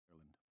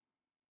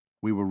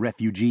We were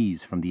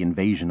refugees from the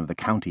invasion of the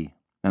county,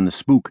 and the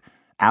spook,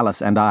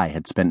 Alice and I,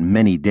 had spent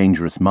many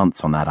dangerous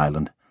months on that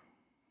island.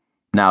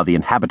 Now the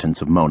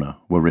inhabitants of Mona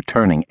were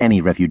returning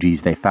any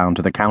refugees they found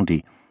to the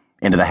county,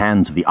 into the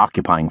hands of the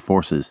occupying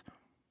forces.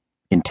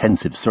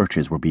 Intensive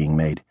searches were being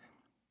made.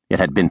 It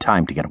had been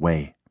time to get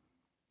away.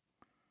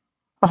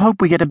 "I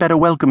hope we get a better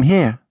welcome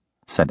here,"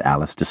 said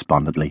Alice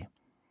despondently.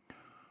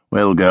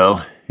 "Well,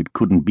 girl, it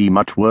couldn't be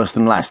much worse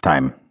than last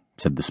time,"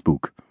 said the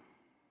spook.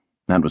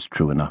 That was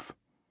true enough.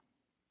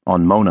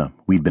 On Mona,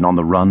 we'd been on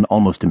the run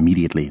almost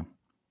immediately.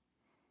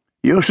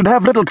 "You should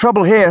have little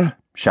trouble here,"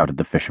 shouted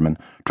the fisherman,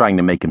 trying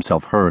to make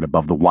himself heard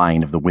above the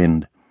whine of the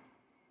wind.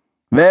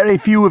 "Very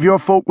few of your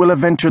folk will have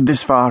ventured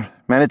this far,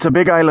 and it's a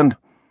big island.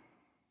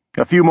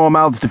 A few more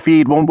mouths to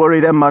feed won't worry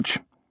them much.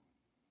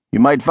 You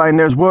might find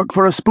there's work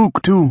for a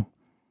spook, too.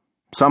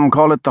 Some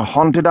call it the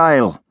Haunted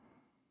Isle.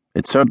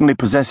 It certainly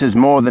possesses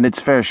more than its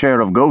fair share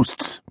of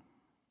ghosts."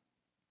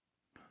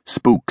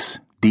 Spooks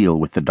deal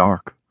with the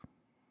dark.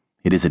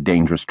 It is a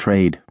dangerous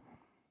trade,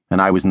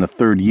 and I was in the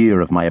 3rd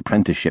year of my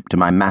apprenticeship to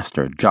my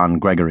master, John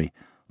Gregory,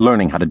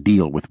 learning how to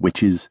deal with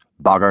witches,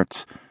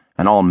 boggarts,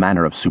 and all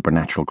manner of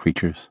supernatural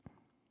creatures.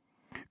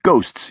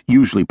 Ghosts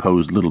usually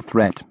posed little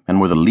threat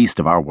and were the least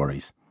of our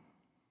worries.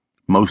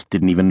 Most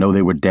didn't even know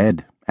they were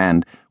dead,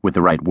 and, with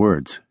the right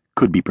words,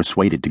 could be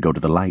persuaded to go to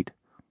the light.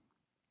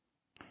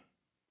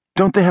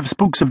 "Don't they have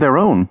spooks of their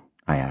own?"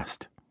 I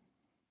asked.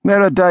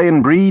 "They're a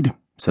dying breed,"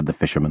 said the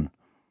fisherman.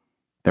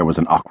 There was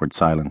an awkward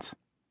silence.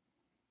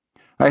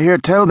 "I hear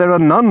tell they're a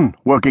nun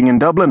working in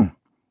Dublin,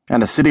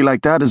 and a city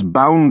like that is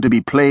bound to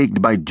be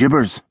plagued by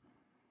gibbers."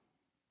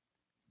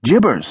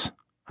 "Gibbers?"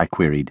 I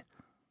queried.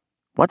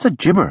 "What's a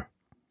gibber?"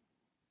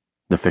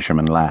 The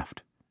fisherman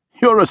laughed.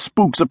 "You're a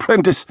spook's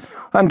apprentice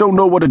and don't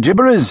know what a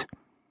gibber is.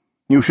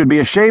 You should be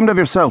ashamed of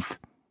yourself.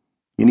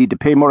 You need to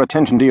pay more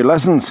attention to your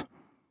lessons."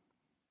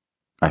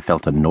 I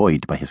felt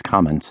annoyed by his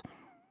comments.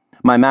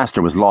 My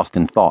master was lost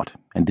in thought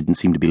and didn't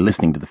seem to be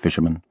listening to the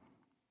fisherman.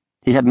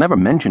 He had never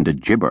mentioned a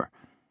gibber,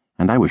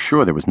 and I was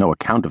sure there was no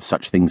account of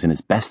such things in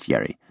his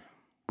bestiary,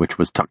 which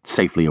was tucked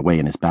safely away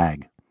in his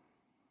bag.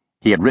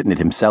 He had written it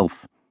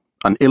himself,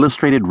 an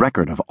illustrated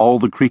record of all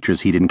the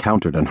creatures he'd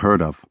encountered and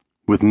heard of,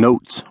 with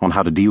notes on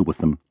how to deal with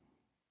them.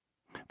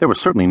 There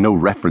was certainly no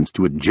reference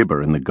to a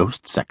gibber in the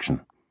ghost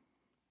section.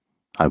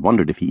 I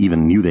wondered if he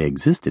even knew they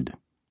existed.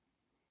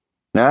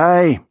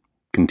 "Aye,"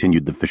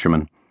 continued the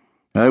fisherman,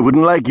 "I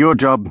wouldn't like your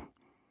job.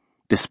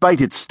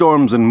 Despite its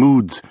storms and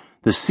moods,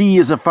 the sea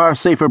is a far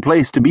safer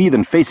place to be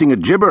than facing a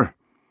gibber.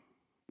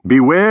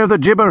 Beware the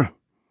gibber.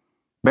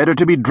 Better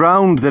to be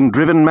drowned than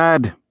driven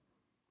mad."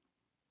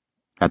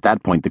 At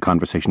that point the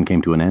conversation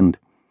came to an end.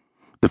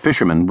 The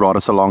fisherman brought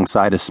us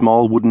alongside a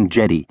small wooden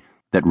jetty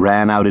that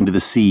ran out into the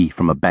sea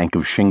from a bank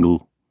of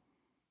shingle.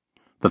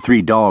 The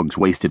 3 dogs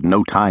wasted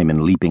no time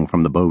in leaping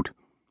from the boat.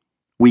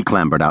 We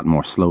clambered out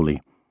more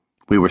slowly.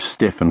 We were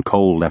stiff and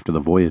cold after the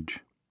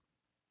voyage.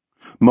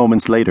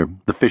 Moments later,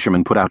 the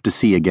fisherman put out to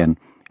sea again,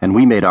 and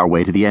we made our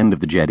way to the end of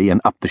the jetty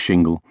and up the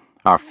shingle,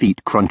 our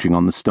feet crunching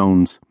on the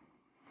stones.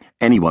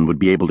 Anyone would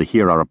be able to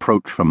hear our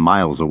approach from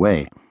miles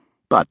away,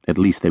 but at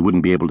least they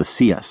wouldn't be able to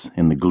see us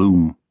in the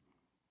gloom.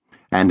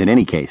 And in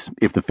any case,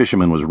 if the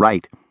fisherman was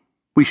right,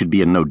 we should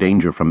be in no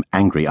danger from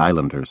angry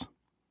islanders.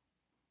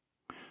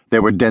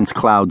 There were dense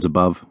clouds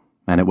above,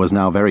 and it was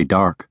now very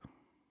dark,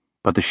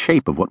 but the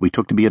shape of what we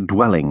took to be a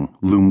dwelling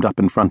loomed up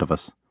in front of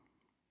us.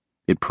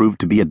 It proved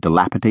to be a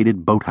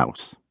dilapidated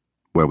boathouse,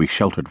 where we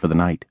sheltered for the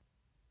night.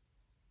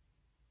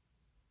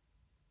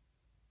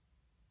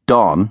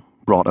 Dawn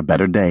brought a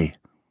better day.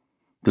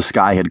 The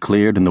sky had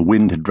cleared and the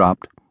wind had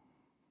dropped.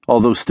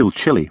 Although still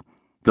chilly,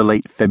 the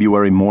late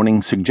February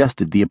morning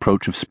suggested the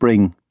approach of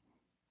spring.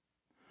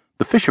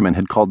 The fisherman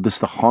had called this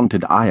the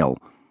Haunted Isle,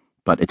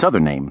 but its other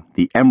name,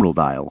 the Emerald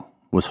Isle,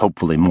 was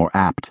hopefully more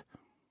apt,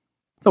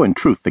 though in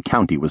truth the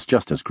county was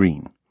just as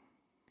green.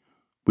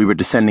 We were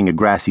descending a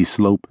grassy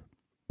slope.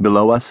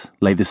 Below us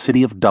lay the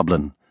city of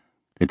Dublin,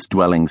 its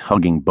dwellings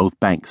hugging both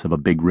banks of a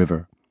big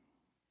river.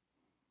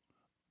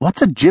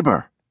 "What's a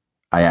gibber?"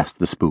 I asked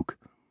the spook.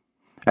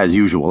 As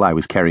usual, I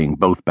was carrying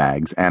both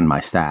bags and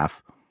my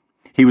staff.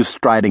 He was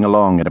striding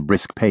along at a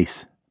brisk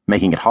pace,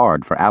 making it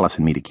hard for Alice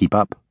and me to keep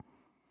up.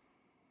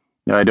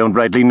 "I don't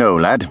rightly know,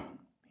 lad,"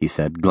 he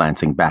said,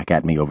 glancing back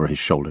at me over his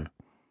shoulder.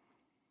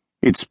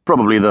 "It's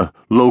probably the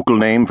local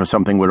name for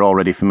something we're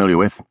already familiar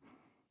with.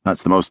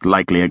 That's the most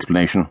likely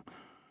explanation.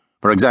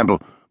 For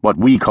example, what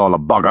we call a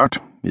boggart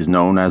is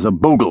known as a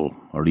bogle,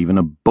 or even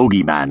a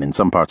bogeyman in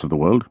some parts of the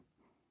world."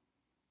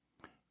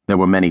 There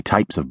were many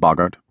types of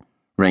boggart,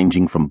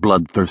 ranging from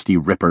bloodthirsty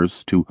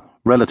rippers to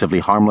relatively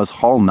harmless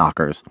hall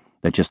knockers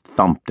that just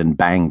thumped and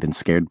banged and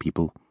scared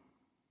people.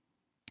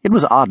 It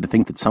was odd to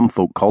think that some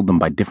folk called them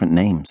by different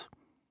names.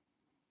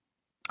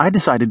 I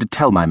decided to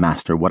tell my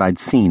master what I'd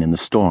seen in the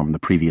storm the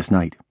previous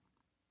night.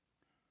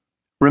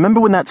 "Remember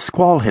when that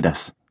squall hit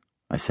us?"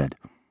 I said.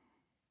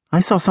 "I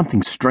saw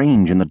something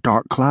strange in the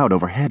dark cloud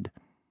overhead.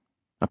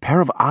 A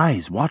pair of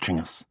eyes watching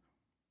us."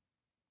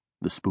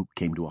 The spook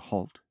came to a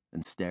halt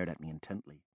and stared at me intently.